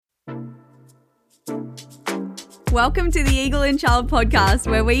Welcome to the Eagle and Child podcast,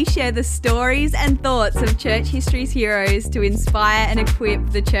 where we share the stories and thoughts of church history's heroes to inspire and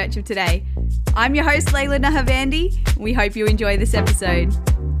equip the church of today. I'm your host, Layla Nahavandi. We hope you enjoy this episode.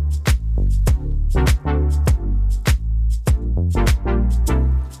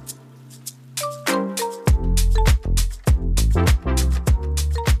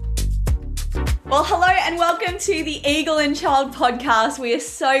 Well, hello and welcome to the Eagle and Child podcast. We are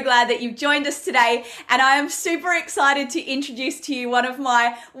so glad that you've joined us today, and I am super excited to introduce to you one of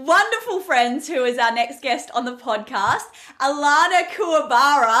my wonderful friends who is our next guest on the podcast, Alana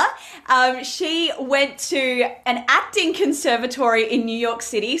Kuwabara. She went to an acting conservatory in New York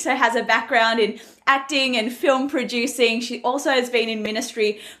City, so has a background in acting and film producing. She also has been in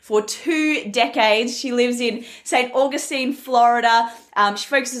ministry for 2 decades. She lives in St. Augustine, Florida. She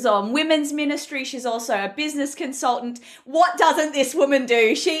focuses on women's ministry. She's also a business consultant. What doesn't this woman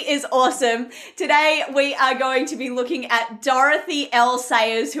do? She is awesome. Today, we are going to be looking at Dorothy L.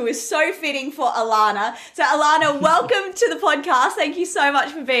 Sayers, who is so fitting for Alana. So Alana, welcome to the podcast. Thank you so much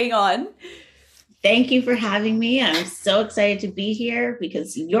for being on. Thank you for having me. I'm so excited to be here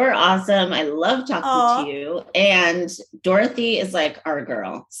because you're awesome. I love talking to you. And Dorothy is like our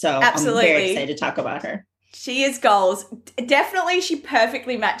girl. So absolutely. I'm very excited to talk about her. She is goals. Definitely, she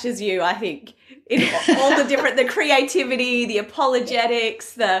perfectly matches you, I think. In all the different, the creativity, the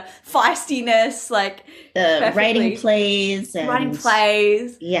apologetics, the feistiness, like the writing plays.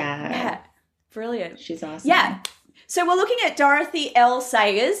 Yeah. Brilliant. She's awesome. Yeah. So we're looking at Dorothy L.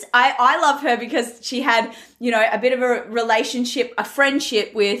 Sayers. I love her because she had, a bit of a relationship, a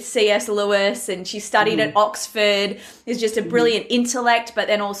friendship with C.S. Lewis, and she studied at Oxford. Is just a brilliant intellect, but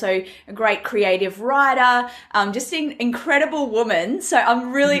then also a great creative writer. Just an incredible woman. So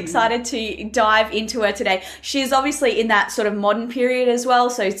I'm really excited to dive into her today. She's obviously in that sort of modern period as well.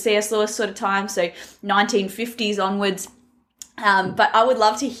 So C.S. Lewis sort of time, so 1950s onwards. But I would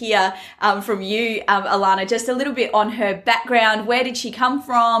love to hear from you, Alana, just a little bit on her background. Where did she come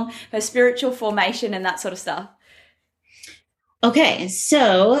from, her spiritual formation, and that sort of stuff? Okay,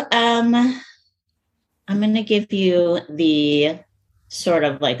 so I'm going to give you the sort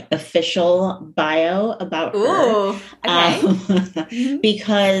of like official bio about her. Okay.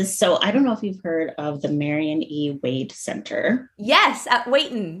 Because, so I don't know if you've heard of the Marion E. Wade Center. Yes, at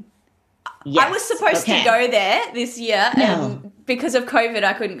Wheaton. Yes. I was supposed to go there this year. No. Because of COVID,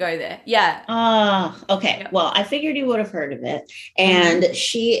 I couldn't go there. Yeah. Okay. Yeah. Well, I figured you would have heard of it. And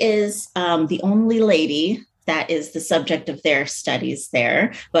she is the only lady that is the subject of their studies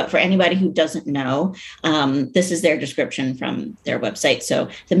there. But for anybody who doesn't know, this is their description from their website. So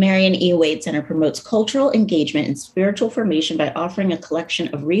the Marion E. Wade Center promotes cultural engagement and spiritual formation by offering a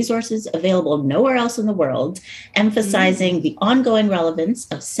collection of resources available nowhere else in the world, emphasizing the ongoing relevance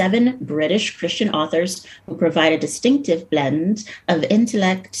of 7 British Christian authors who provide a distinctive blend of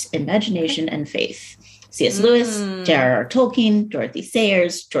intellect, imagination, and faith. C.S. Lewis, J.R.R. Tolkien, Dorothy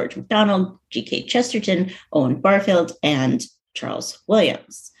Sayers, George MacDonald, G.K. Chesterton, Owen Barfield, and Charles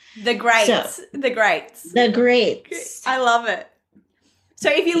Williams. The greats. The greats. I love it. So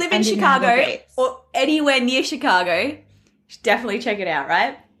if you live in Chicago or anywhere near Chicago, you should definitely check it out,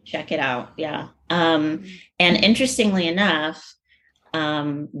 right? Check it out, yeah. And interestingly enough,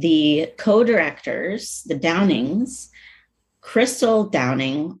 the co-directors, the Downings, Crystal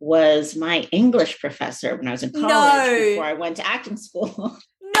Downing was my English professor when I was in college before I went to acting school.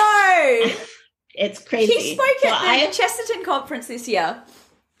 No! It's crazy. She spoke at the Chesterton conference this year.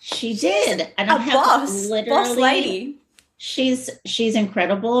 She did. And a boss lady. She's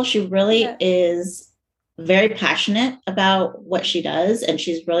incredible. She really is very passionate about what she does. And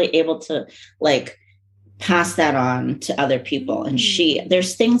she's really able to pass that on to other people. And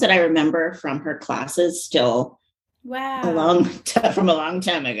there's things that I remember from her classes still. Wow. From a long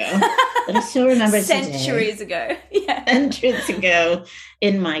time ago. But I still remember centuries ago. Yeah. Centuries ago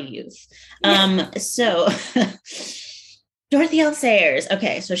in my youth. So Dorothy L. Sayers.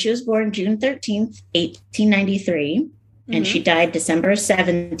 Okay, so she was born June 13th, 1893, and she died December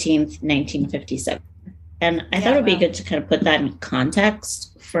 17th, 1957. And I thought it would be good to kind of put that in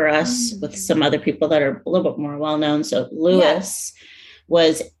context for us with some other people that are a little bit more well-known. So Lewis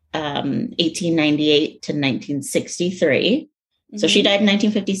was 1898 to 1963. So she died in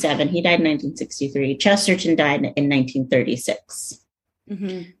 1957. He died in 1963. Chesterton died in 1936.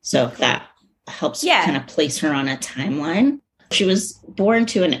 So that helps kind of place her on a timeline. She was born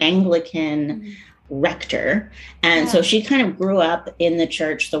to an Anglican rector. And so she kind of grew up in the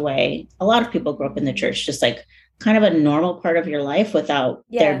church the way a lot of people grew up in the church, just like kind of a normal part of your life without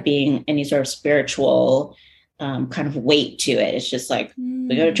there being any sort of spiritual kind of weight to it. It's just like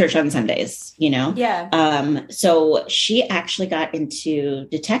we go to church on Sundays, Yeah. So she actually got into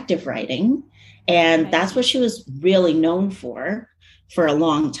detective writing, and that's what she was really known for a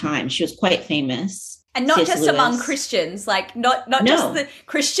long time. She was quite famous. And not C.S. just Lewis. Among Christians, like not No. just the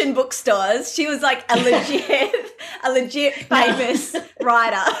Christian bookstores. She was like a legit famous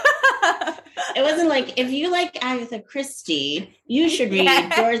writer. It wasn't like, if you like Agatha Christie, you should read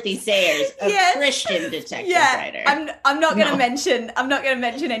Dorothy Sayers, a Christian detective writer. I'm not going to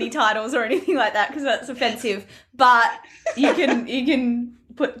mention any titles or anything like that because that's offensive. But you can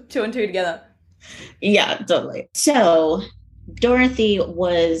put two and two together. Yeah, totally. So Dorothy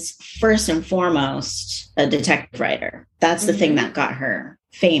was first and foremost a detective writer. That's the thing that got her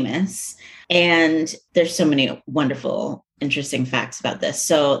famous. And there's so many wonderful, interesting facts about this.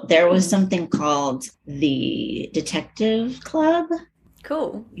 So there was something called the Detective Club.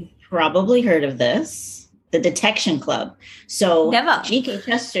 Cool. You've probably heard of this. The Detection Club. So never. G.K.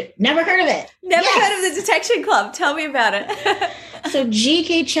 Chester, never heard of it. Never heard of the Detection Club. Tell me about it. So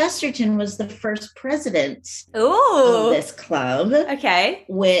G.K. Chesterton was the first president of this club. Okay.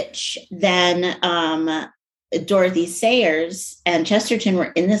 Which then Dorothy Sayers and Chesterton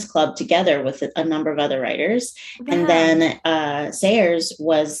were in this club together with a number of other writers. Wow. And then Sayers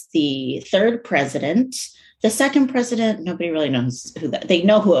was the third president. The second president, nobody really knows who that. They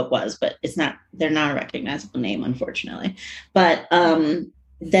know who it was, but they're not a recognizable name, unfortunately. But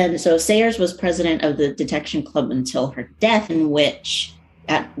then, so Sayers was president of the Detection Club until her death,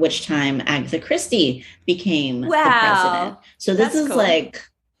 at which time Agatha Christie became the president. So this is cool. Like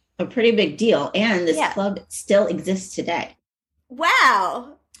a pretty big deal. And this club still exists today.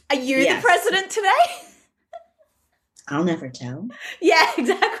 Wow. Are you the president today? I'll never tell. Yeah,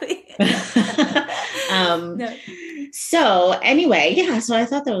 exactly. No. So anyway, so I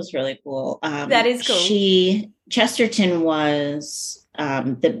thought that was really cool. That is cool. Chesterton was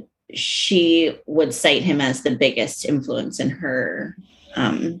she would cite him as the biggest influence in her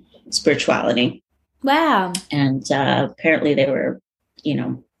spirituality. Wow. And apparently they were,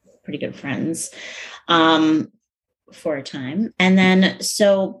 pretty good friends for a time. And then,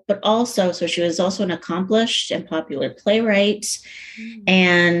 so she was also an accomplished and popular playwright.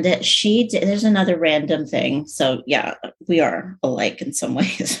 And there's another random thing. So yeah, we are alike in some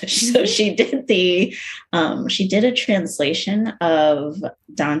ways. So she did a translation of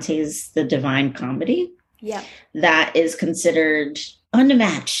Dante's The Divine Comedy. Yeah. That is considered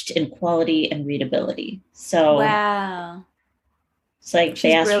unmatched in quality and readability. So wow. It's like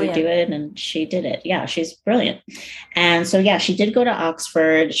they asked her to do it and she did it. Yeah, she's brilliant. And so, she did go to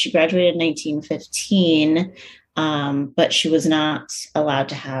Oxford. She graduated in 1915, but she was not allowed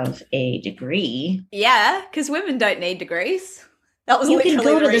to have a degree. Yeah, because women don't need degrees. That was literally the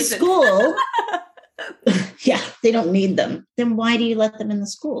reason. You can go to the school. Yeah, they don't need them. Then why do you let them in the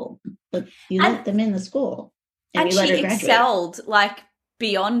school? But you let them in the school. And you let her she graduate. Excelled, like,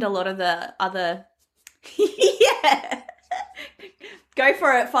 beyond a lot of the other... Yeah. Go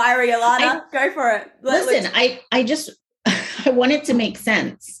for it, fiery Alana. Go for it. Listen, I just I want it to make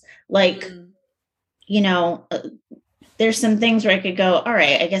sense. Like, there's some things where I could go, all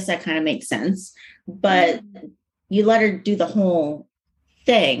right, I guess that kind of makes sense. But you let her do the whole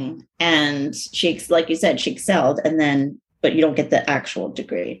thing, and she, like you said, she excelled, but you don't get the actual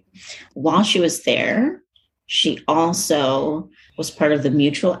degree. While she was there, she also was part of the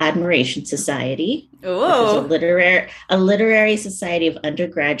Mutual Admiration Society, which is a literary society of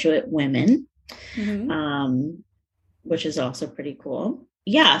undergraduate women, which is also pretty cool.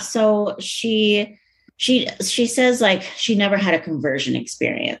 Yeah, so she says, like, she never had a conversion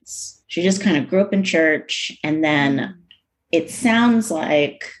experience. She just kind of grew up in church, and then it sounds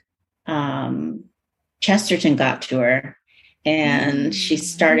like Chesterton got to her, and she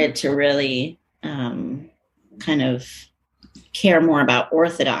started to really kind of care more about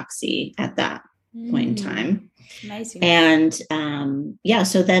orthodoxy at that point in time. Amazing. And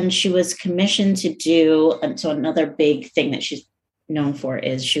so then she was commissioned to do, so another big thing that she's known for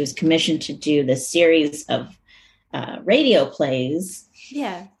is she was commissioned to do this series of radio plays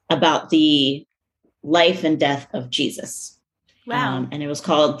about the life and death of Jesus. Wow. And it was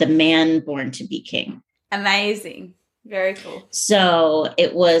called The Man Born to Be King. Amazing. Very cool. So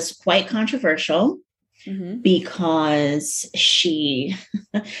it was quite controversial. Because she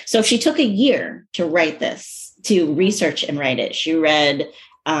took a year to write this, to research and write it. She read,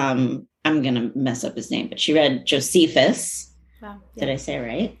 I'm going to mess up his name, but she read Josephus. Wow. Yeah. Did I say it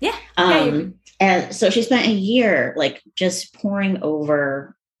right? Yeah. And so she spent a year, like, just poring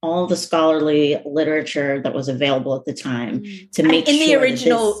over all the scholarly literature that was available at the time to make in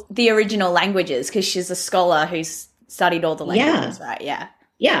sure the original languages, because she's a scholar who's studied all the languages, right? Yeah.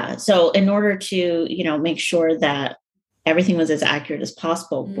 Yeah. So in order to, make sure that everything was as accurate as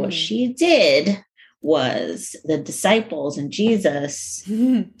possible, what she did was the disciples and Jesus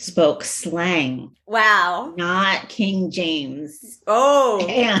spoke slang. Wow. Not King James. Oh.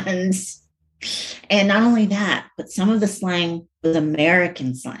 And not only that, but some of the slang was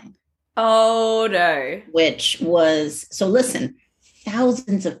American slang. Oh, no. Which was, so listen,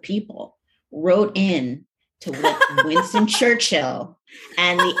 thousands of people wrote in to Winston Churchill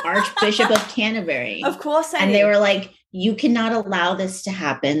and the Archbishop of Canterbury. Of course and they were like, you cannot allow this to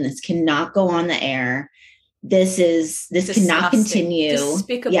happen. This cannot go on the air. This cannot continue.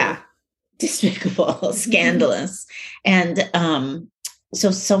 Despicable. Yeah. Despicable, scandalous. And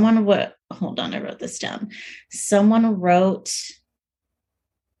so someone hold on, I wrote this down. Someone wrote,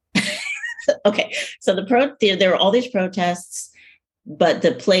 okay, so there were all these protests, but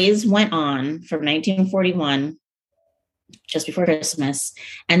the plays went on from 1941, just before Christmas.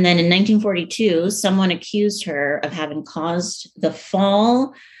 And then in 1942, someone accused her of having caused the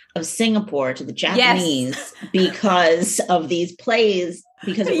fall of Singapore to the Japanese because of these plays,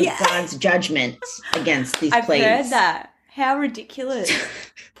 because it was God's judgment against these plays. I've heard that. How ridiculous.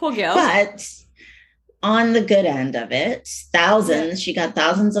 Poor girl. But on the good end of it, she got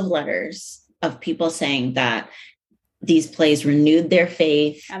thousands of letters of people saying that these plays renewed their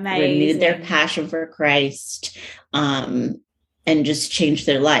faith, renewed their passion for Christ, and just changed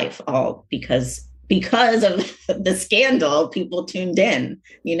their life, all because of the scandal. People tuned in,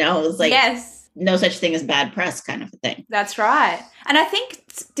 it was like, no such thing as bad press kind of a thing. That's right. And I think,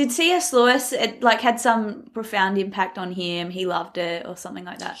 did C.S. Lewis, it had some profound impact on him? He loved it or something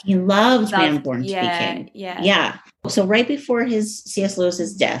like that. He loved Man Born to Be King. Yeah. So right before C.S.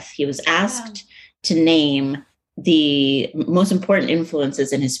 Lewis's death, he was asked to name the most important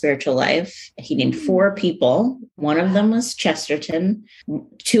influences in his spiritual life. He named 4 people. One of them was Chesterton.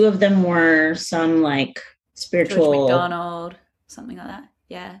 2 of them were some like spiritual George MacDonald, something like that.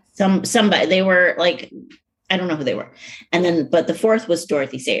 Yeah. Somebody. They were like, I don't know who they were. And then, but the 4th was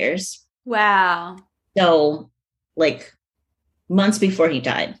Dorothy Sayers. Wow. So like months before he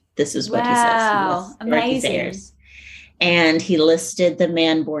died, this is what he says. Amazing. Dorothy Sayers. And he listed the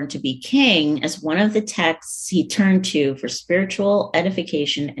Man Born to Be King as one of the texts he turned to for spiritual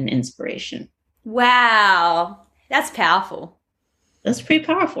edification and inspiration. Wow. That's powerful. That's pretty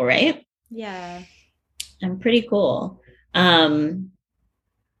powerful, right? Yeah. And pretty cool.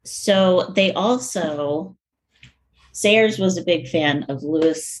 So they also, Sayers was a big fan of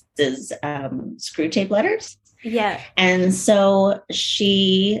Lewis's screw tape letters. Yeah. And so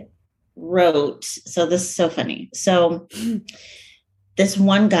she wrote, so this is so funny. So this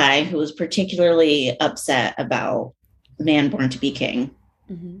one guy who was particularly upset about Man Born to Be King,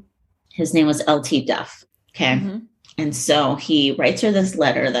 his name was L.T. Duff. Okay. And so he writes her this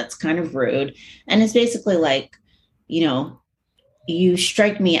letter that's kind of rude. And it's basically like, you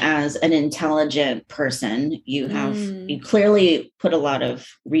strike me as an intelligent person. You clearly put a lot of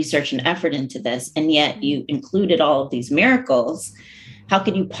research and effort into this, and yet you included all of these miracles. How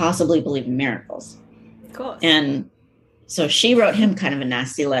could you possibly believe in miracles? Of course. And so she wrote him kind of a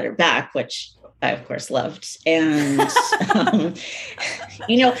nasty letter back, which I, of course, loved. And,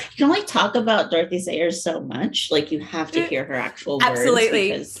 you can only talk about Dorothy Sayers so much. Like, you have to hear her actual words.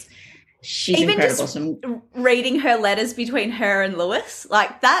 Because she's even incredible. Just reading her letters between her and Lewis,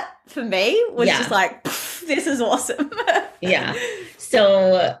 like that for me was just like, this is awesome. Yeah.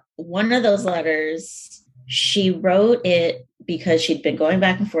 So one of those letters, she wrote it because she'd been going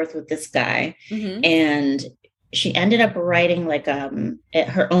back and forth with this guy, and she ended up writing like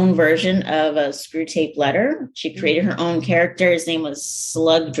her own version of a screw tape letter. She created her own character. His name was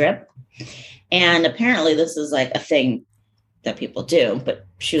Slug Drip. And apparently this is like a thing that people do, but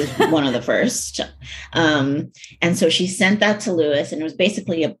she was one of the first. And so she sent that to Lewis, and it was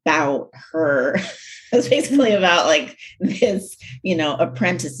basically about her. It was basically about like this,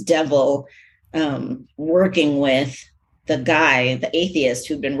 apprentice devil working with the guy, the atheist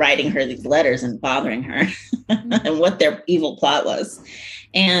who'd been writing her these letters and bothering her and what their evil plot was.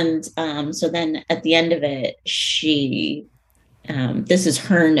 And so then at the end of it, she, this is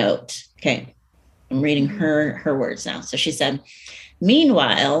her note. Okay. I'm reading her words now. So she said,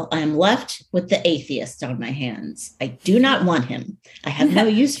 "Meanwhile, I am left with the atheist on my hands. I do not want him. I have no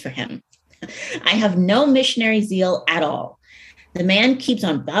use for him. I have no missionary zeal at all. The man keeps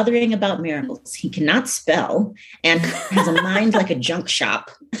on bothering about miracles. He cannot spell and has a mind like a junk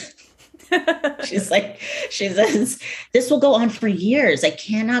shop. She says, this will go on for years. I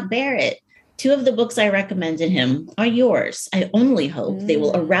cannot bear it. 2 of the books I recommended him are yours. I only hope they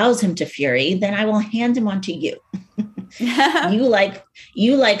will arouse him to fury. Then I will hand him on to you.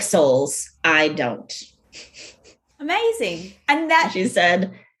 You like souls. I don't. Amazing. And that she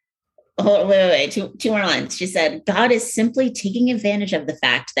said, oh, wait, 2 more lines. She said, God is simply taking advantage of the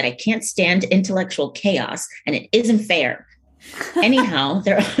fact that I can't stand intellectual chaos and it isn't fair. Anyhow,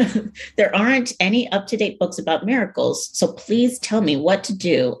 there aren't any up-to-date books about miracles. So please tell me what to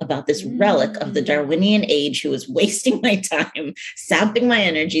do about this relic of the Darwinian age who is wasting my time, sapping my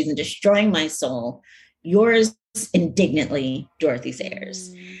energies, and destroying my soul. Yours indignantly, Dorothy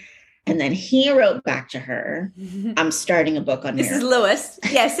Sayers. And then he wrote back to her, I'm starting a book on miracles. This is Lewis.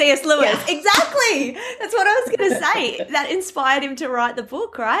 Yeah, C.S. Lewis. Yeah. Exactly. That's what I was going to say. That inspired him to write the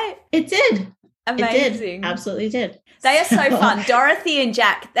book, right? It did. Amazing. It did. Absolutely did. They are so fun. Dorothy and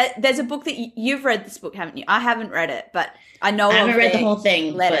Jack. There's a book that you've read this book, haven't you? I haven't read it, but I know I haven't read the their whole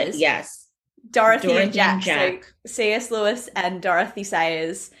thing, letters. but yes. Dorothy and Jack. So C.S. Lewis and Dorothy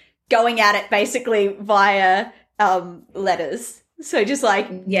Sayers going at it basically via letters. So just like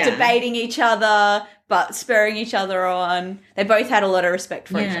debating each other, but spurring each other on. They both had a lot of respect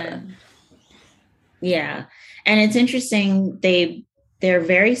for each other. Yeah. And it's interesting. They're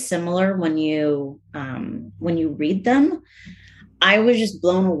very similar when you read them. I was just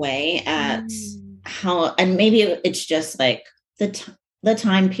blown away at how, and maybe it's just like the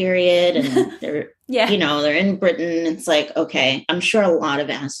time period, and they're they're in Britain. It's like, okay, I'm sure a lot of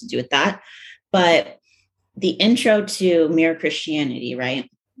it has to do with that, but the intro to Mere Christianity, right?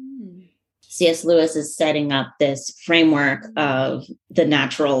 C.S. Lewis is setting up this framework of the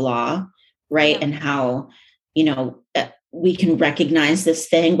natural law, right? And how, we can recognize this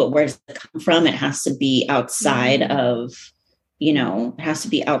thing, but where does it come from? It has to be outside of, it has to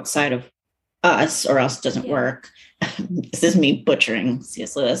be outside of us, or else it doesn't work. This is me butchering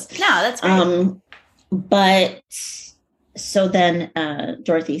C.S. Lewis. No, that's great. But so then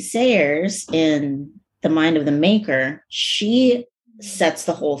Dorothy Sayers, in The Mind of the Maker, she sets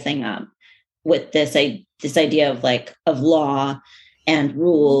the whole thing up with this idea of law and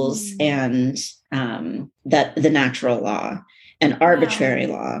rules and that the natural law and arbitrary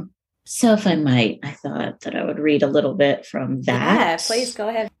law. So if I might, I thought that I would read a little bit from that. Yeah, please go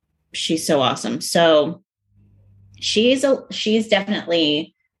ahead. She's so awesome. So she's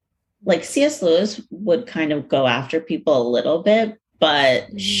definitely, like, C.S. Lewis would kind of go after people a little bit,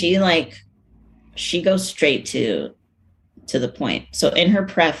 but she goes straight to the point. So in her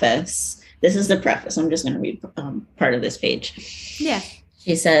preface, this is the preface. I'm just going to read part of this page. Yeah.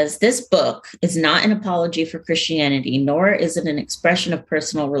 She says, this book is not an apology for Christianity, nor is it an expression of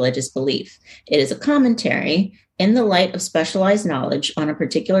personal religious belief. It is a commentary in the light of specialized knowledge on a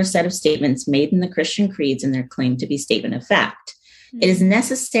particular set of statements made in the Christian creeds and their claim to be statement of fact. It is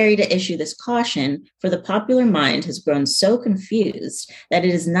necessary to issue this caution, for the popular mind has grown so confused that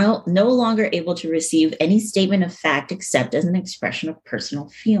it is now no longer able to receive any statement of fact except as an expression of personal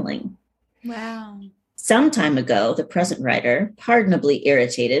feeling. Wow. Some time ago, the present writer, pardonably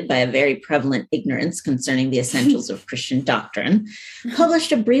irritated by a very prevalent ignorance concerning the essentials of Christian doctrine,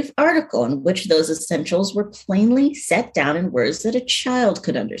 published a brief article in which those essentials were plainly set down in words that a child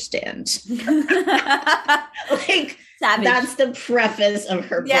could understand. Savage. That's the preface of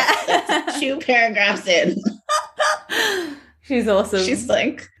her book. Yeah. That's 2 paragraphs in. She's awesome. She's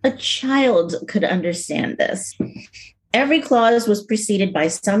like, a child could understand this. Every clause was preceded by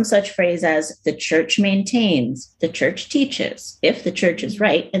some such phrase as the church maintains, the church teaches, if the church is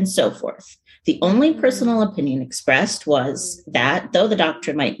right, and so forth. The only personal opinion expressed was that, though the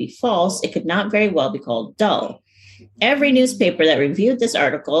doctrine might be false, it could not very well be called dull. Every newspaper that reviewed this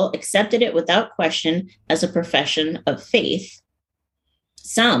article accepted it without question as a profession of faith.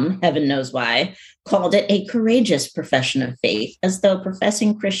 Some, heaven knows why, called it a courageous profession of faith, as though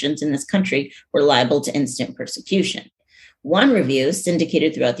professing Christians in this country were liable to instant persecution. One review,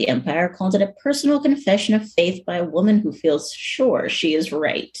 syndicated throughout the empire, called it a personal confession of faith by a woman who feels sure she is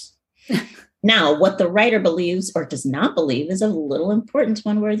right. Now, what the writer believes or does not believe is of little importance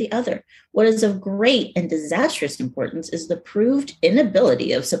one way or the other. What is of great and disastrous importance is the proved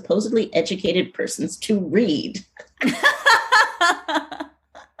inability of supposedly educated persons to read.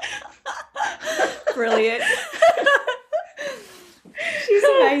 Brilliant. She's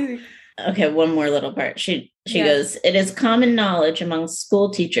amazing. Okay, one more little part. She goes, it is common knowledge among school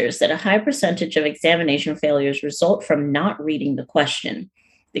teachers that a high percentage of examination failures result from not reading the question.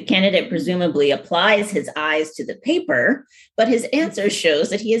 The candidate presumably applies his eyes to the paper, but his answer shows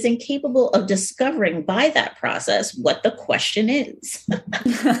that he is incapable of discovering by that process what the question is.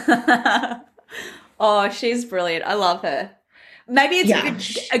 Oh, she's brilliant. I love her. Maybe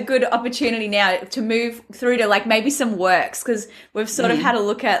it's a good opportunity now to move through to like maybe some works, because we've sort of had a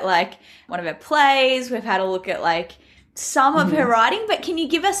look at like one of her plays. We've had a look at like some of her writing, but can you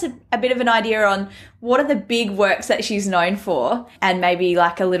give us a bit of an idea on what are the big works that she's known for, and maybe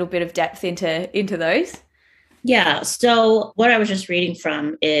like a little bit of depth into those? Yeah. So what I was just reading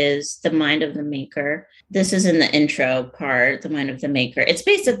from is The Mind of the Maker. This is in the intro part, The Mind of the Maker. It's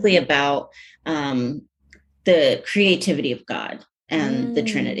basically about the creativity of God and the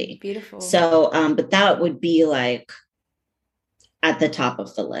Trinity. Beautiful. So, but that would be like at the top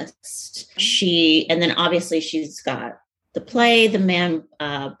of the list. And then obviously she's got the play, The Man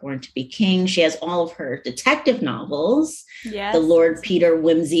Born to Be King. She has all of her detective novels, the Lord Peter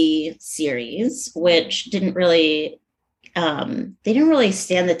Wimsey series, which didn't really, they didn't really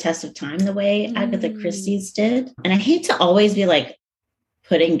stand the test of time the way Agatha Christie's did. And I hate to always be like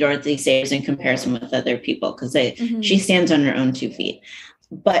putting Dorothy Sayers in comparison with other people, because she stands on her own 2 feet.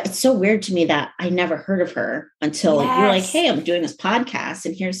 But it's so weird to me that I never heard of her until you're like, hey, I'm doing this podcast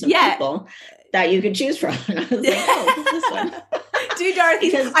and here's some people that you could choose from. And I was like, oh, this one. Do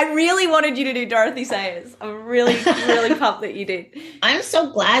Dorothy. I really wanted you to do Dorothy Sayers. I'm really, really pumped that you did. I'm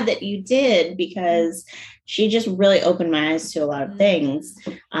so glad that you did, because she just really opened my eyes to a lot of things.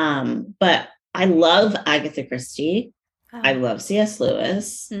 But I love Agatha Christie. I love C.S.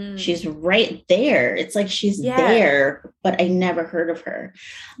 Lewis. She's right there. It's like she's there, but I never heard of her.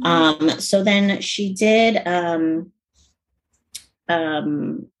 So then she did a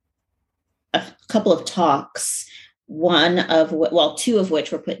couple of talks, two of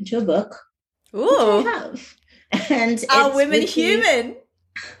which were put into a book. Ooh. And Are Women Human?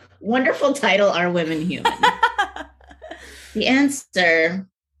 Wonderful title, Are Women Human? The answer...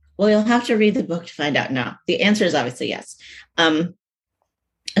 Well, you'll have to read the book to find out. No, the answer is obviously yes.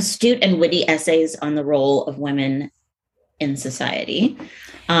 Astute and witty essays on the role of women in society.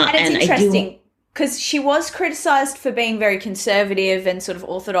 And it's interesting because she was criticized for being very conservative and sort of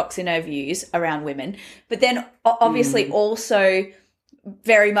orthodox in her views around women, but then obviously also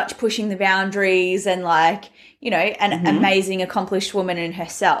very much pushing the boundaries and like, you know, an amazing accomplished woman in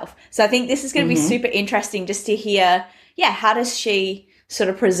herself. So I think this is going to be super interesting just to hear, how does she sort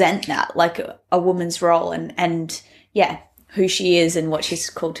of present that, like a woman's role and who she is and what she's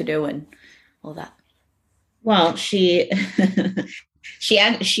called to do and all that. Well, she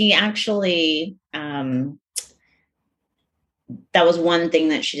actually, that was one thing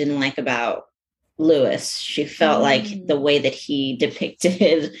that she didn't like about Lewis. She felt like the way that he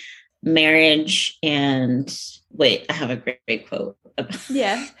depicted marriage and I have a great quote.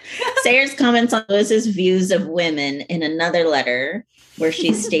 Sayers comments on Lewis's views of women in another letter where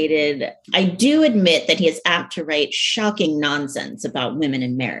she stated, I do admit that he is apt to write shocking nonsense about women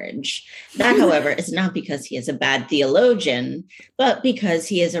in marriage. That, however, is not because he is a bad theologian, but because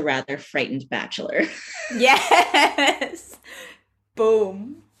he is a rather frightened bachelor. Yes.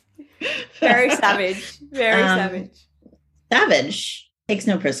 Boom. Very savage. Very savage. Savage. Takes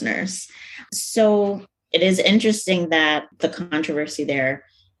no prisoners. So it is interesting that the controversy there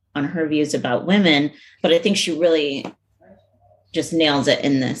on her views about women, but I think she really just nails it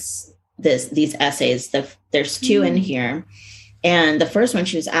in these essays. There's 2 in here. And the first one,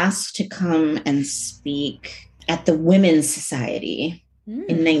 she was asked to come and speak at the Women's Society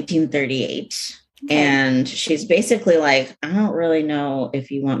in 1938. Okay. And she's basically like, I don't really know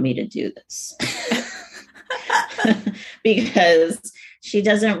if you want me to do this. Because she's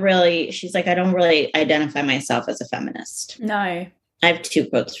like, I don't really identify myself as a feminist. No. I have 2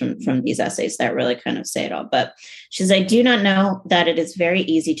 quotes from these essays that really kind of say it all. But she says, I do not know that it is very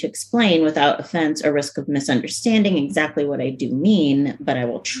easy to explain without offense or risk of misunderstanding exactly what I do mean, but I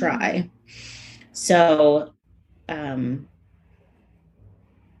will try. So they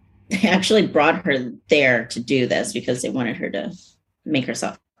actually brought her there to do this because they wanted her to make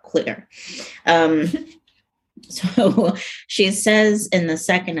herself clear. So she says in the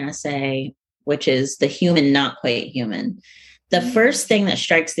second essay, which is The Human Not Quite Human, the first thing that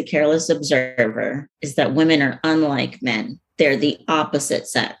strikes the careless observer is that women are unlike men. They're the opposite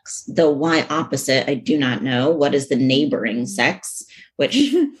sex. Though why opposite, I do not know. What is the neighboring sex?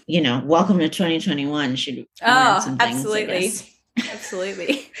 Which, welcome to 2021 should learn some things. Absolutely.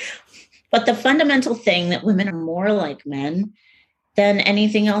 Absolutely. But the fundamental thing that women are more like men than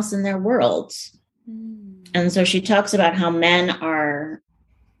anything else in their world. And so she talks about how men are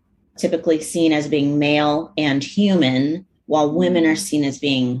typically seen as being male and human, while women are seen as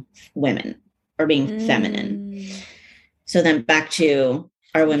being women or being feminine. So then back to,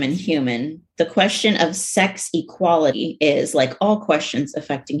 are women human? The question of sex equality is, like all questions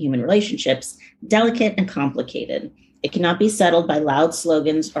affecting human relationships, delicate and complicated. It cannot be settled by loud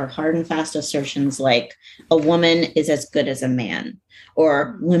slogans or hard and fast assertions like a woman is as good as a man,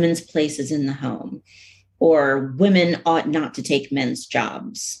 or women's place is in the home, or women ought not to take men's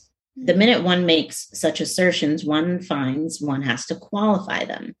jobs. The minute one makes such assertions, one finds one has to qualify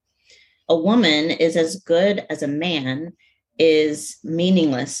them. A woman is as good as a man is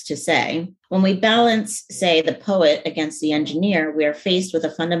meaningless to say. When we balance, say, the poet against the engineer, we are faced with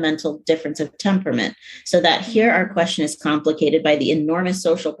a fundamental difference of temperament. So that here our question is complicated by the enormous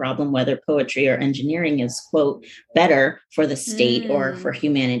social problem, whether poetry or engineering is, quote, better for the state or for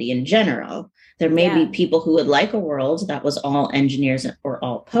humanity in general. There may be people who would like a world that was all engineers or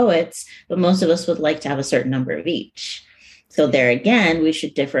all poets, but most of us would like to have a certain number of each. So there again, we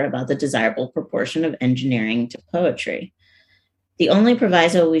should differ about the desirable proportion of engineering to poetry. The only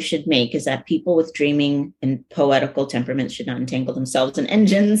proviso we should make is that people with dreaming and poetical temperaments should not entangle themselves in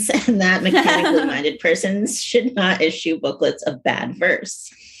engines, and that mechanically minded persons should not issue booklets of bad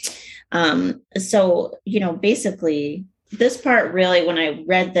verse. So, basically, this part really, when I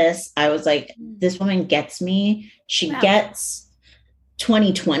read this, I was like, this woman gets me. She gets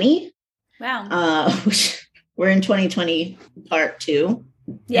 2020. Wow. Which we're in 2020 part 2.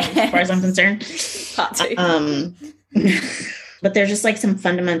 Yeah. As far as I'm concerned. Part 2. But there's just like some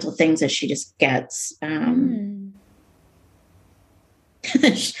fundamental things that she just gets. That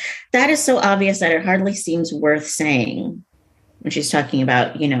is so obvious that it hardly seems worth saying when she's talking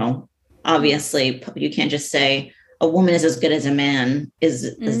about, obviously you can't just say a woman is as good as a man is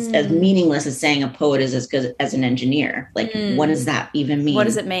as meaningless as saying a poet is as good as an engineer. Like, what does that even mean? What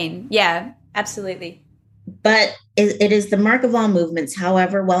does it mean? Yeah, absolutely. But it is the mark of all movements,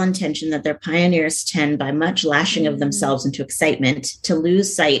 however well-intentioned, that their pioneers tend, by much lashing of themselves into excitement, to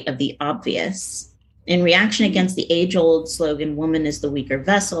lose sight of the obvious. In reaction against the age-old slogan, woman is the weaker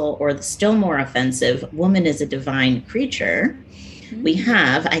vessel, or the still more offensive, woman is a divine creature, we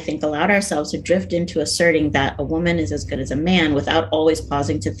have, I think, allowed ourselves to drift into asserting that a woman is as good as a man without always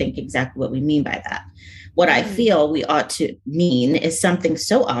pausing to think exactly what we mean by that. What I feel we ought to mean is something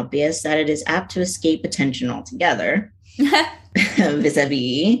so obvious that it is apt to escape attention altogether.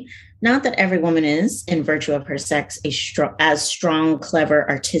 Vis-a-vis, not that every woman is, in virtue of her sex, as strong, clever,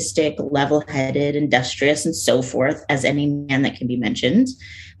 artistic, level-headed, industrious, and so forth as any man that can be mentioned,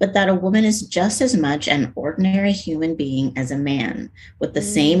 but that a woman is just as much an ordinary human being as a man, with the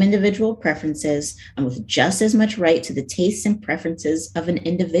same individual preferences and with just as much right to the tastes and preferences of an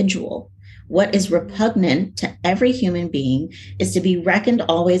individual. What is repugnant to every human being is to be reckoned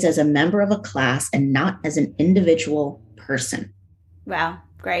always as a member of a class and not as an individual person. Wow,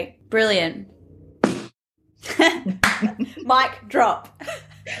 great. Brilliant. Mic drop.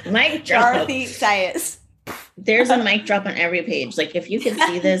 Mic drop. Dorothy Sayers. There's a mic drop on every page. Like, if you can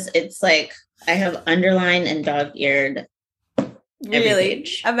see this, it's like I have underlined and dog-eared every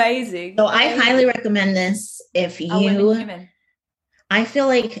page. Amazing. So I highly recommend this if you... I feel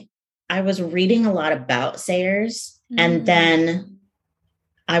like I was reading a lot about Sayers, and then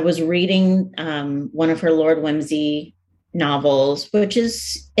I was reading one of her Lord Whimsy novels, which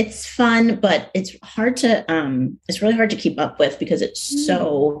it's fun, but it's really hard to keep up with because it's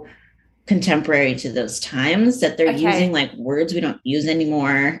so contemporary to those times that they're using like words we don't use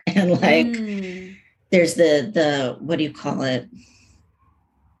anymore. And like, there's the, what do you call it?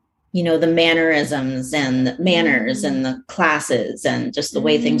 The mannerisms and the manners and the classes and just the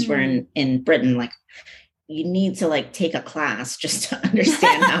way things were in Britain. Like, you need to like take a class just to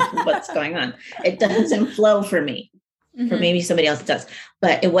understand what's going on. It doesn't flow for me. For maybe somebody else does.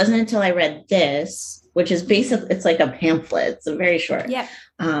 But it wasn't until I read this, which is basically, it's like a pamphlet. It's a very short. Yeah.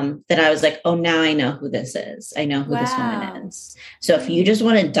 That I was like, oh, now I know who this is. I know who this woman is. So if you just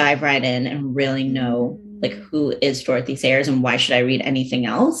want to dive right in and really know like who is Dorothy Sayers and why should I read anything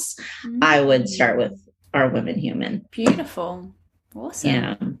else, I would start with Are Women Human? Beautiful. Awesome.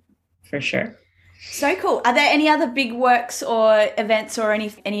 Yeah, for sure. So cool. Are there any other big works or events or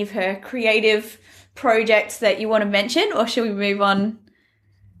any of her creative projects that you want to mention, or should we move on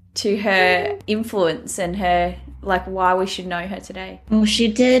to her influence and her, like, why we should know her today? Well, she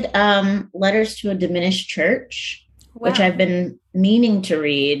did Letters to a Diminished Church, which I've been meaning to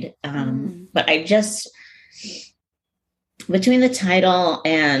read, but I just, between the title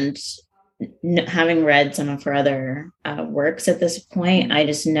and having read some of her other works at this point, I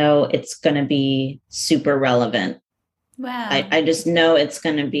just know it's going to be super relevant. Wow. I just know it's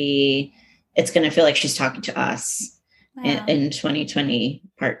going to feel like she's talking to us. in 2020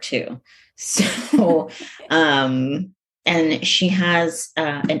 part 2. So, and she has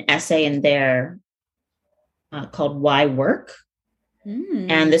an essay in there called Why Work?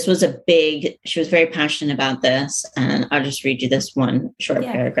 And this was she was very passionate about this. And I'll just read you this one short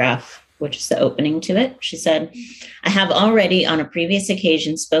paragraph, which is the opening to it. She said, I have already on a previous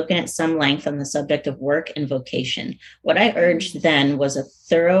occasion spoken at some length on the subject of work and vocation. What I urged then was a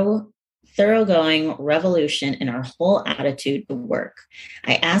thoroughgoing revolution in our whole attitude to work.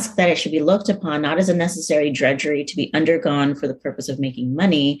 I asked that it should be looked upon not as a necessary drudgery to be undergone for the purpose of making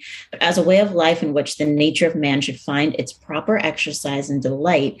money, but as a way of life in which the nature of man should find its proper exercise and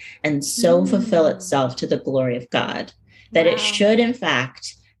delight, and so fulfill itself to the glory of God. That it should, in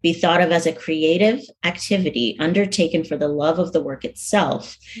fact, be thought of as a creative activity undertaken for the love of the work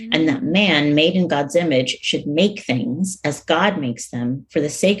itself, and that man, made in God's image, should make things as God makes them for the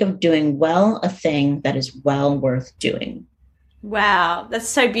sake of doing well a thing that is well worth doing. Wow, that's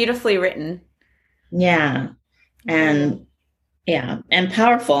so beautifully written. Yeah. And and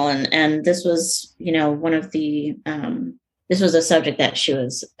powerful. And this was, one of the this was a subject that she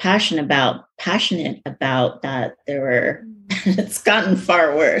was passionate about, that there were, it's gotten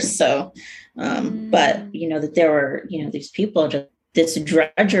far worse. So, but, that there were, these people, just this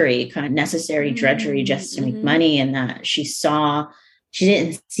drudgery, kind of necessary drudgery just to make money. And that she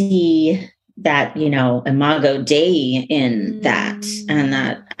didn't see that, imago Dei in that. And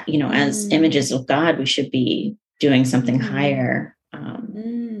that, as images of God, we should be doing something higher.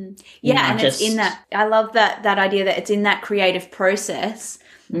 Yeah, and it's in that, I love that idea that it's in that creative process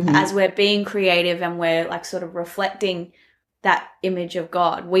as we're being creative and we're like sort of reflecting that image of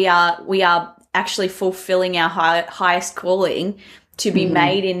God. We are actually fulfilling our highest calling to be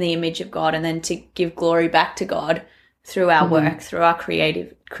made in the image of God, and then to give glory back to God through our work, through our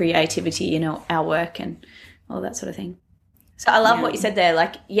creativity, our work and all that sort of thing. So I love what you said there.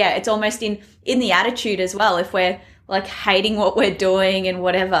 Like, it's almost in the attitude as well. If we're like hating what we're doing and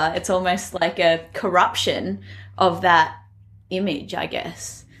whatever, it's almost like a corruption of that image, I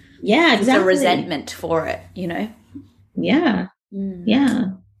guess. Yeah, exactly. It's a resentment for it, Yeah.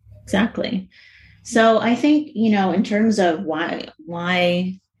 Yeah, exactly. So I think, in terms of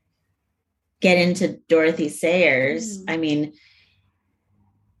why get into Dorothy Sayers, I mean,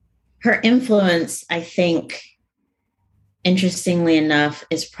 her influence, I think, interestingly enough,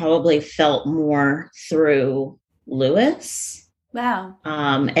 is probably felt more through Lewis. Wow.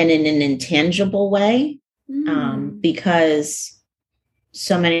 And in an intangible way, because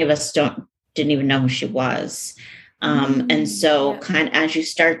so many of us didn't even know who she was. And so kind of as you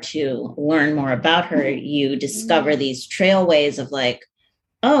start to learn more about her, you discover these trailways of like,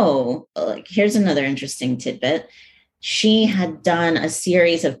 here's another interesting tidbit. She had done a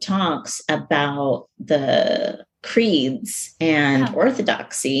series of talks about the creeds and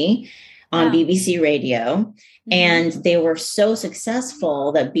orthodoxy on BBC Radio. And they were so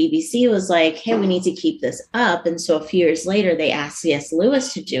successful that BBC was like, hey, we need to keep this up. And so a few years later, they asked C.S.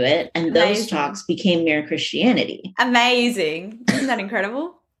 Lewis to do it. And those talks became Mere Christianity. Amazing. Isn't that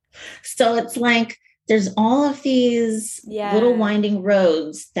incredible? So it's like, there's all of these little winding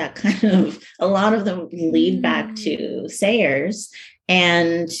roads that kind of, a lot of them lead back to Sayers.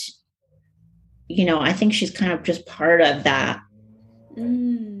 And, I think she's kind of just part of that.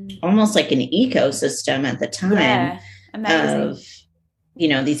 Almost like an ecosystem at the time of,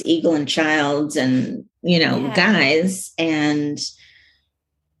 these Eagle and Childs and, guys. And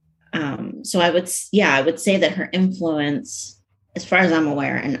so I would say that her influence, as far as I'm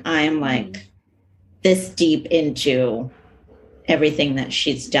aware, and I'm like this deep into everything that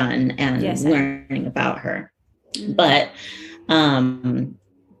she's done and learning about her. But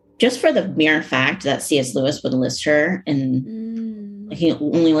just for the mere fact that C.S. Lewis would list her, and he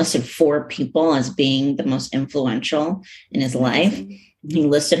only listed 4 people as being the most influential in his life. He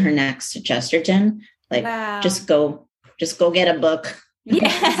listed her next to Chesterton. Like, just go get a book.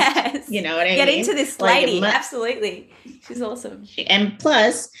 Yes. You know what I mean? Get into this lady. Absolutely. She's awesome. And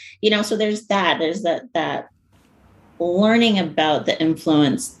plus, so there's that learning about the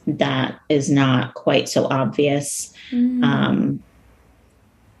influence that is not quite so obvious.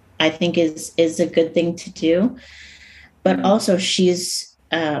 I think is a good thing to do. But also she's,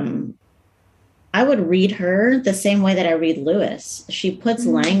 I would read her the same way that I read Lewis. She puts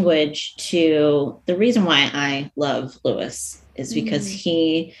language to, the reason why I love Lewis is because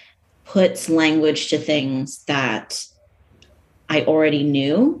he puts language to things that I already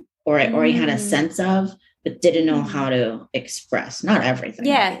knew or I already had a sense of, but didn't know how to express. Not everything,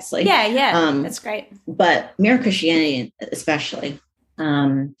 obviously. Yeah. That's great. But Mere Christianity especially.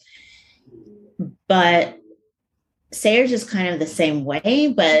 But Sayers is kind of the same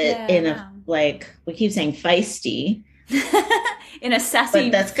way, but in a, wow. like, we keep saying feisty, In a sassy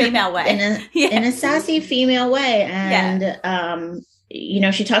but that's female way. In a sassy female way. Yeah.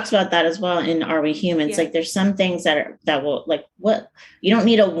 And she talks about that as well in Are We Humans? Yeah. Like, there's some things that will, like, what, you don't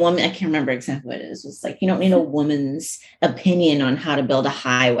need a woman, I can't remember exactly what it is. It's like, you don't need a woman's opinion on how to build a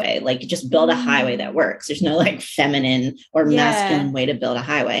highway. Like, you just build a highway that works. There's no like feminine or masculine way to build a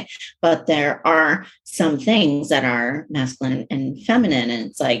highway, but there are some things that are masculine and feminine. And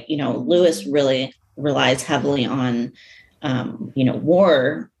it's like, Lewis really relies heavily on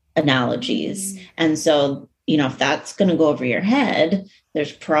war analogies. And so, if that's going to go over your head,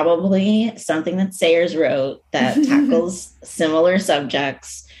 there's probably something that Sayers wrote that tackles similar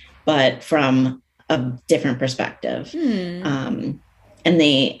subjects, but from a different perspective. And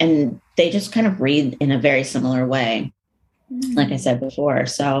they just kind of read in a very similar way, like I said before.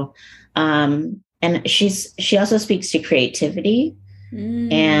 So, and she also speaks to creativity.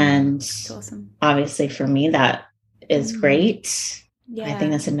 And awesome. Obviously for me, that is great. Yeah. I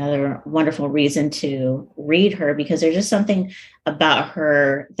think that's another wonderful reason to read her, because there's just something about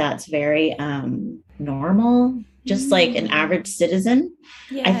her that's very normal, just like an average citizen.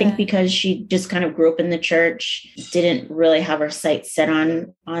 Yeah. I think because she just kind of grew up in the church, didn't really have her sights set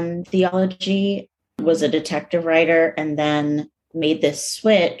on theology, was a detective writer, and then made this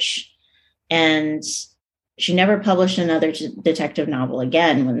switch. And she never published another detective novel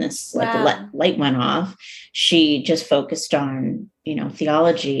again when this light went off. She just focused on,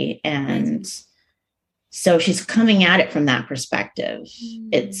 theology. And so she's coming at it from that perspective.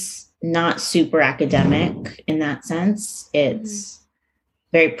 It's not super academic in that sense. It's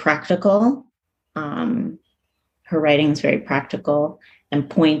very practical. Her writing is very practical and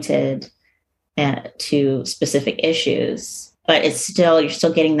pointed to specific issues. But you're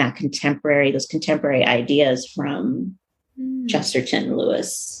still getting those contemporary ideas from Chesterton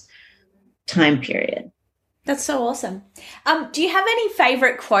Lewis time period. That's so awesome. Do you have any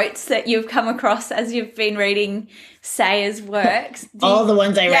favorite quotes that you've come across as you've been reading Sayers' works? All the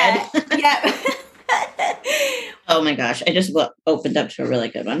ones I read. Yeah. Oh my gosh. I just opened up to a really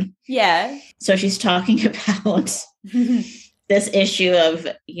good one. Yeah. So she's talking about this issue of,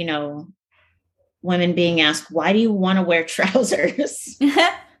 women being asked, why do you want to wear trousers?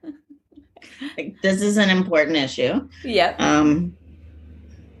 Like, this is an important issue. Yeah.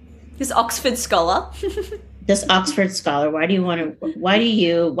 This Oxford scholar. Why do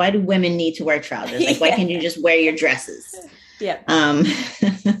women need to wear trousers? Like, why can't you just wear your dresses? Yeah.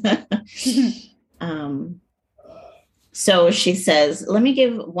 So she says, let me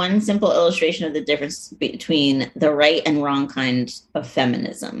give one simple illustration of the difference between the right and wrong kind of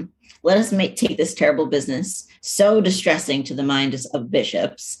feminism. Let us take this terrible business, so distressing to the minds of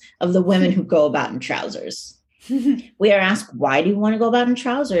bishops, of the women who go about in trousers. We are asked, why do you want to go about in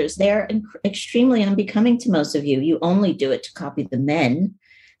trousers? They are extremely unbecoming to most of you. You only do it to copy the men.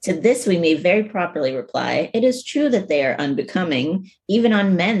 To this, we may very properly reply, it is true that they are unbecoming. Even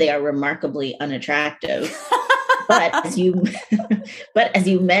on men, they are remarkably unattractive. But as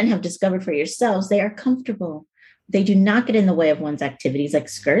you men have discovered for yourselves, they are comfortable. They do not get in the way of one's activities like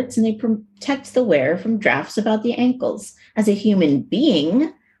skirts, and they protect the wearer from drafts about the ankles. As a human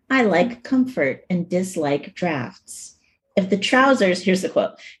being, I like comfort and dislike drafts. Here's the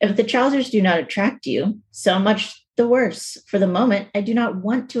quote, if the trousers do not attract you, so much the worse. For the moment, I do not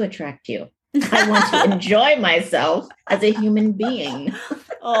want to attract you. I want to enjoy myself as a human being.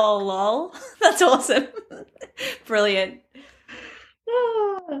 Oh, lol. That's awesome. Brilliant.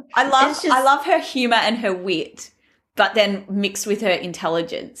 I love her humor and her wit, but then mixed with her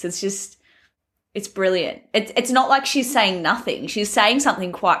intelligence. It's brilliant. It's not like she's saying nothing. She's saying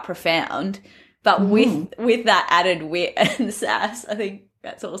something quite profound, but with that added wit and sass. I think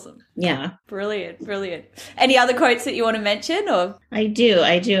that's awesome. Yeah. Brilliant. Any other quotes that you want to mention? Or I do.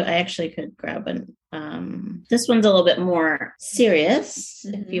 I actually could grab one. This one's a little bit more serious,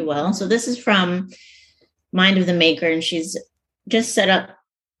 if you will. So this is from Mind of the Maker, and she's just set up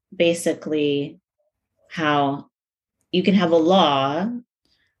basically how you can have a law,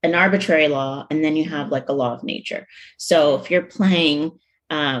 an arbitrary law, and then you have like a law of nature. So if you're playing,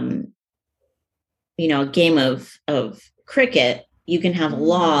 a game of cricket, you can have a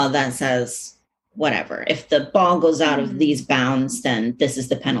law that says whatever. If the ball goes out of these bounds, then this is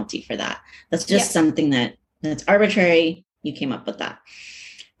the penalty for that. That's just something that's arbitrary. You came up with that.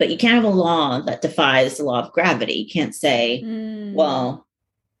 But you can't have a law that defies the law of gravity. You can't say, well,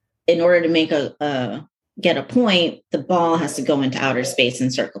 in order to get a point, the ball has to go into outer space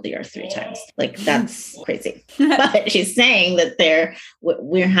and circle the earth 3 times. Like, that's crazy. But she's saying that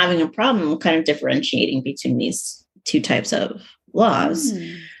we're having a problem kind of differentiating between these two types of laws.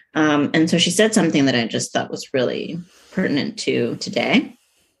 And so she said something that I just thought was really pertinent to today.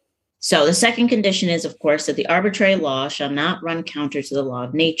 So the second condition is, of course, that the arbitrary law shall not run counter to the law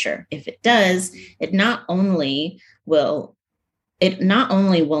of nature. If it does, it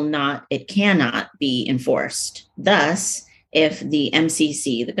cannot be enforced. Thus, if the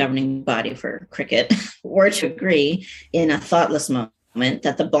MCC, the governing body for cricket, were to agree in a thoughtless moment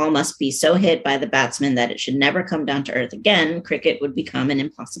that the ball must be so hit by the batsman that it should never come down to earth again, cricket would become an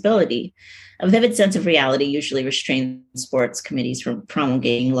impossibility. A vivid sense of reality usually restrains sports committees from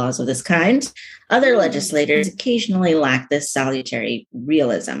promulgating laws of this kind. Other legislators occasionally lack this salutary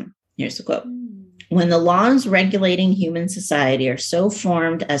realism. Here's the quote. When the laws regulating human society are so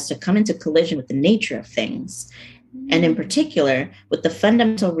formed as to come into collision with the nature of things, and in particular with the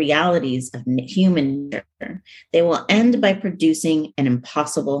fundamental realities of human nature, they will end by producing an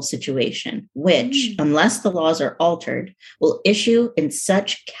impossible situation, which, unless the laws are altered, will issue in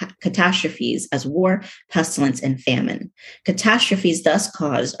such catastrophes as war, pestilence, and famine. Catastrophes thus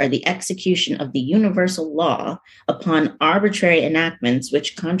caused are the execution of the universal law upon arbitrary enactments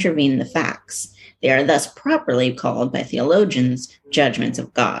which contravene the facts. They are thus properly called by theologians judgments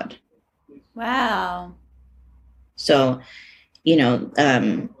of God. Wow. So,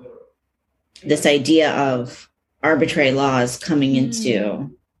 this idea of arbitrary laws coming into,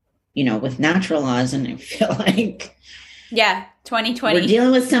 with natural laws, and I feel like 2020. We're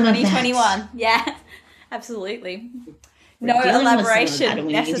dealing with some of that. 2021. Yeah, absolutely. No elaboration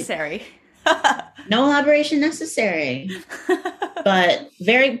necessary. No elaboration necessary. But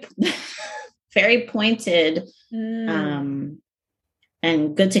very, very pointed and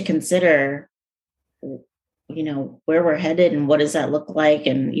good to consider, where we're headed and what does that look like,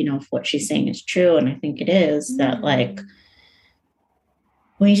 and if what she's saying is true, and I think it is, that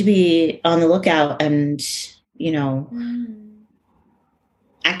we need to be on the lookout and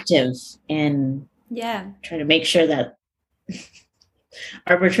active and try to make sure that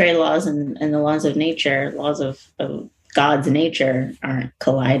arbitrary laws and the laws of nature, laws of God's nature, aren't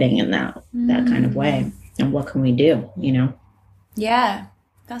colliding in that kind of way. And what can we do? Yeah,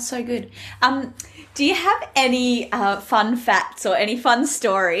 that's so good. Do you have any fun facts or any fun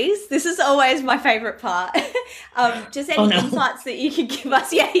stories? This is always my favorite part. Just any insights that you could give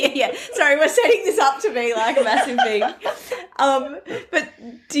us. Yeah. Sorry, we're setting this up to be like a massive thing. But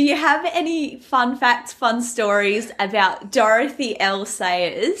do you have any fun facts, fun stories about Dorothy L.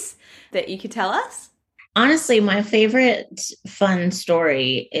 Sayers that you could tell us? Honestly, my favorite fun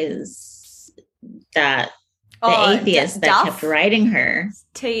story is that the atheist that kept writing her.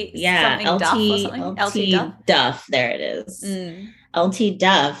 LT Duff. There it is. LT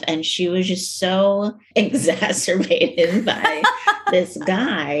Duff. And she was just so exacerbated by this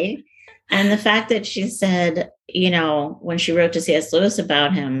guy. And the fact that she said, when she wrote to C.S. Lewis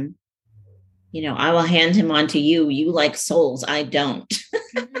about him, I will hand him on to you. You like souls. I don't.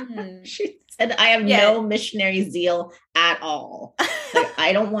 She said, I have no missionary zeal at all. Like,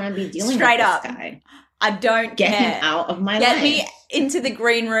 I don't want to be dealing with this guy. I don't Get care. him out of my life. Get me into the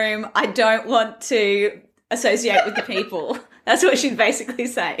green room. I don't want to associate with the people. That's what she's basically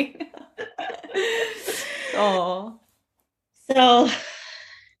saying. Oh. So,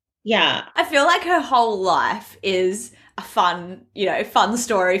 yeah. I feel like her whole life is a fun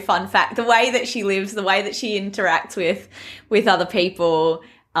story, fun fact. The way that she lives, the way that she interacts with other people.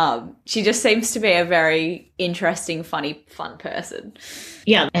 She just seems to be a very interesting, funny, fun person.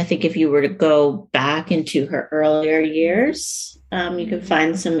 Yeah, I think if you were to go back into her earlier years, you could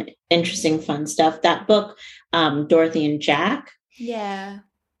find some interesting, fun stuff. That book, Dorothy and Jack. Yeah.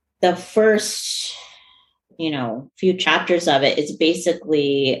 The first, few chapters of it is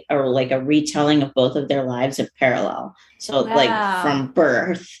basically a retelling of both of their lives in parallel. So from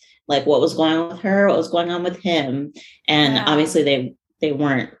birth, like what was going on with her, what was going on with him. And obviously they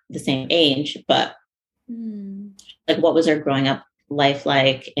weren't the same age, but what was her growing up life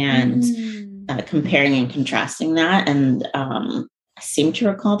like, and comparing and contrasting that. And I seem to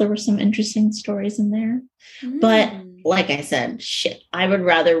recall there were some interesting stories in there. But like I said, I would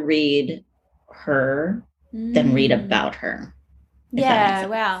rather read her than read about her. Yeah,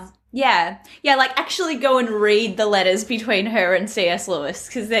 wow. Yeah, like actually go and read the letters between her and C.S. Lewis,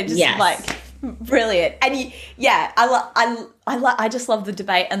 because they're just brilliant. And I just love the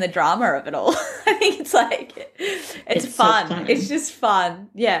debate and the drama of it all. I think it's fun. So fun. It's just fun.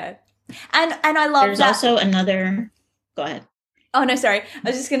 Yeah. And I love There's that. Also another, go ahead. Oh no, sorry. I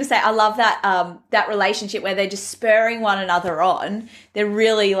was just going to say, I love that, that relationship where they're just spurring one another on. They're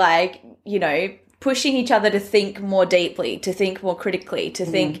really pushing each other to think more deeply, to think more critically, to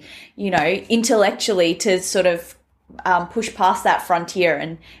think, intellectually, to sort of push past that frontier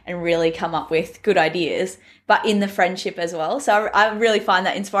and really come up with good ideas, but in the friendship as well. So I really find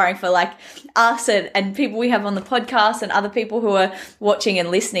that inspiring for like us and people we have on the podcast and other people who are watching and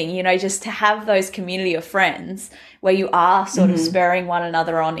listening, you know, just to have those community of friends where you are sort of spurring one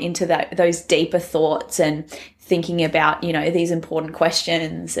another on into those deeper thoughts and thinking about, you know, these important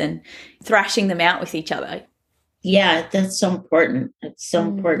questions and thrashing them out with each other. Yeah, that's so important. It's so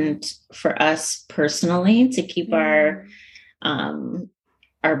important for us personally to keep our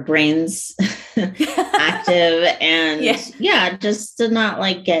brains active and just to not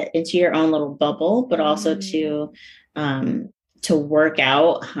like get into your own little bubble, but also to work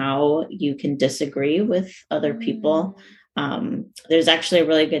out how you can disagree with other people. There's actually a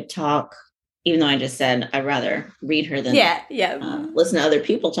really good talk, even though I just said I'd rather read her than listen to other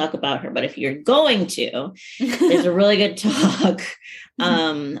people talk about her. But if you're going to, there's a really good talk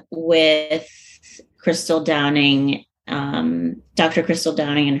with Crystal Downing, Dr. Crystal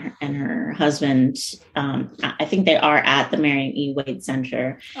Downing and her husband. I think they are at the Marion E. Wade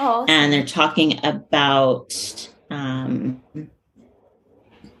Center. Oh, awesome. And they're talking about, I'm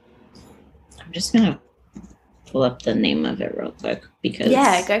just going to pull up the name of it real quick because.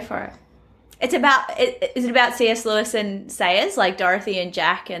 Yeah, go for it. Is it about C.S. Lewis and Sayers, like Dorothy and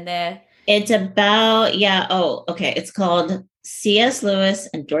Jack and their... It's about, it's called C.S. Lewis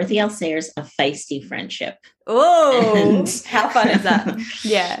and Dorothy L. Sayers, A Feisty Friendship. Oh, how fun is that?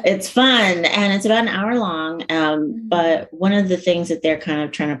 Yeah. It's fun, and it's about an hour long, but one of the things that they're kind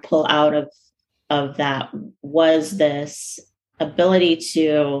of trying to pull out of that was this ability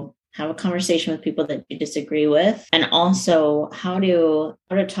to have a conversation with people that you disagree with, and also how to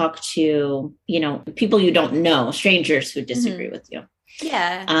talk to, you know, people you don't know, strangers who disagree with you.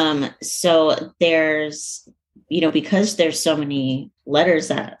 Yeah. So there's, you know, because there's so many letters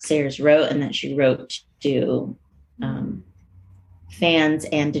that Sayers wrote and that she wrote to fans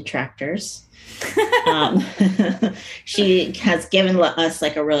and detractors. She has given us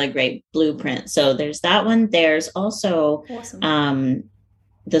like a really great blueprint. So there's that one. There's also awesome.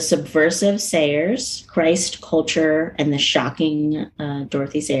 The Subversive Sayers, Christ, Culture, and the Shocking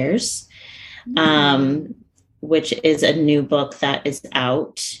Dorothy Sayers, which is a new book that is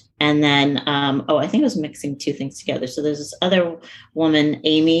out. And then, I think it was mixing two things together. So there's this other woman,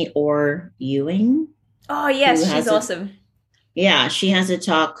 Amy Orr Ewing. Oh, yes, she's awesome. Yeah, she has a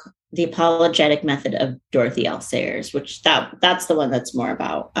talk, The Apologetic Method of Dorothy L. Sayers, which that's the one that's more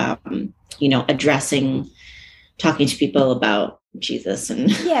about, talking to people about Jesus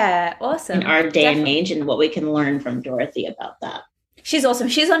and awesome in our day and age and what we can learn from Dorothy about that. She's awesome.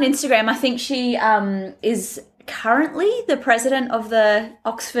 She's on Instagram. I think she is currently the president of the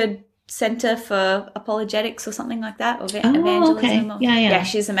Oxford Centre for Apologetics or something like that, or evangelism. Okay. Yeah,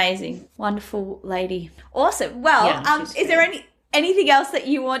 she's amazing. Wonderful lady. Awesome. Well, is there anything else that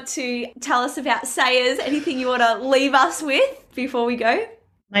you want to tell us about Sayers? Anything you want to leave us with before we go?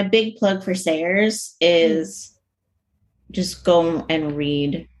 My big plug for Sayers is just go and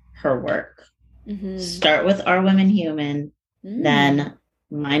read her work. Start with Are Women Human, then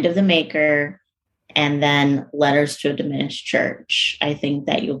Mind of the Maker, and then Letters to a Diminished Church. I think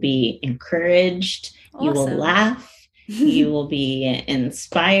that you'll be encouraged. Awesome. You will laugh. You will be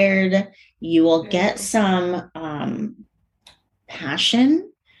inspired. You will get some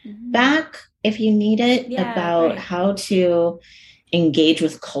passion back if you need it about how to engage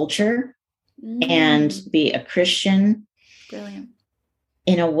with culture and be a Christian. Brilliant.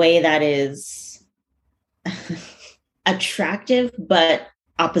 In a way that is attractive, but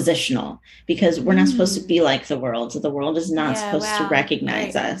oppositional, because we're not supposed to be like the world. So the world is not supposed to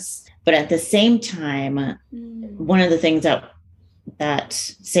recognize us. But at the same time, one of the things that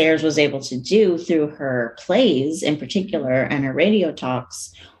Sayers was able to do through her plays in particular and her radio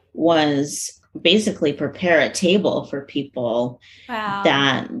talks was basically prepare a table for people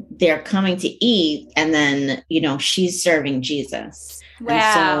that they're coming to eat, and then, you know, she's serving Jesus.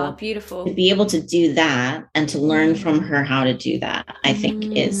 Wow, and so beautiful. To be able to do that and to learn from her how to do that, I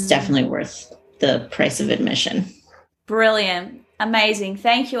think is definitely worth the price of admission. Brilliant. Amazing.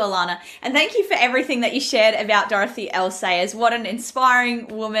 Thank you, Alana. And thank you for everything that you shared about Dorothy L. Sayers. What an inspiring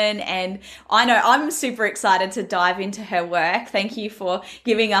woman. And I know I'm super excited to dive into her work. Thank you for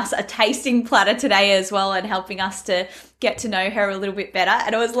giving us a tasting platter today as well and helping us to get to know her a little bit better.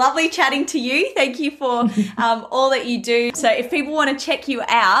 And it was lovely chatting to you. Thank you for all that you do. So if people want to check you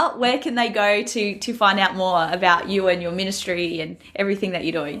out, where can they go to find out more about you and your ministry and everything that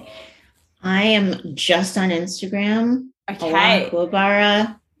you're doing? I am just on Instagram. Okay. Alana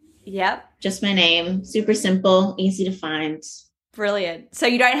Kuwabara. Yep. Just my name. Super simple, easy to find. Brilliant. So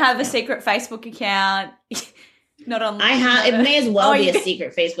you don't have a secret Facebook account? Not on. I have. It may as well be you a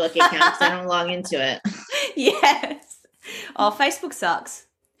secret Facebook account because I don't log into it. Yes. Oh, Facebook sucks.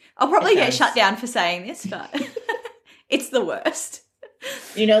 I'll probably get shut down for saying this, but it's the worst.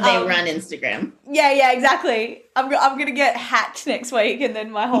 You know, they run Instagram. Yeah, exactly. I'm going to get hacked next week and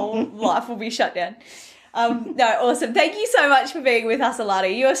then my whole life will be shut down. No, awesome. Thank you so much for being with us,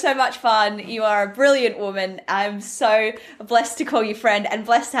 Alana. You are so much fun. You are a brilliant woman. I'm so blessed to call you friend and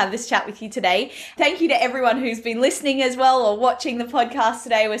blessed to have this chat with you today. Thank you to everyone who's been listening as well or watching the podcast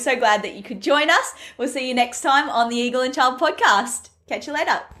today. We're so glad that you could join us. We'll see you next time on the Eagle and Child podcast. Catch you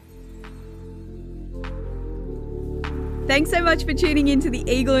later. Thanks so much for tuning into the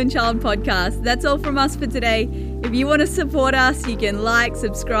Eagle and Child podcast. That's all from us for today. If you want to support us, you can like,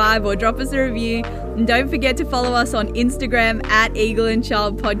 subscribe, or drop us a review. And don't forget to follow us on Instagram @Eagle and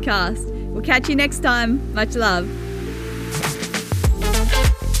Child Podcast. We'll catch you next time. Much love.